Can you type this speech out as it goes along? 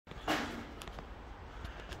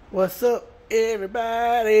What's up,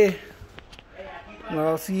 everybody?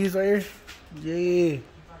 Y'all see this right here? Yeah.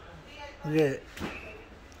 Look at it.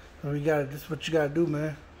 So this is what you gotta do,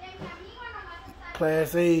 man.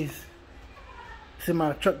 Class A's.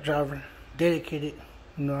 Semi truck driver. Dedicated.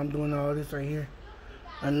 You know, I'm doing all this right here.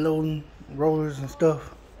 Unloading rollers and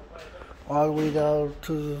stuff. All the way down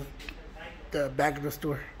to the back of the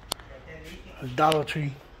store. A Dollar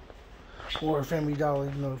Tree. Or a Family Dollar,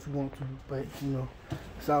 you know, if you want to. But, you know,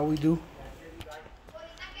 that's all we do.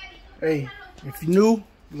 Hey, if you're new,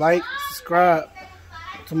 like, subscribe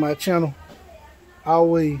to my channel.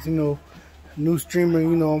 Always, you know, new streamer,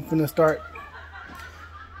 you know, I'm finna start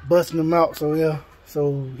busting them out. So, yeah.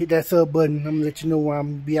 So, hit that sub button. I'm gonna let you know where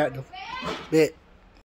I'm gonna be at the bet.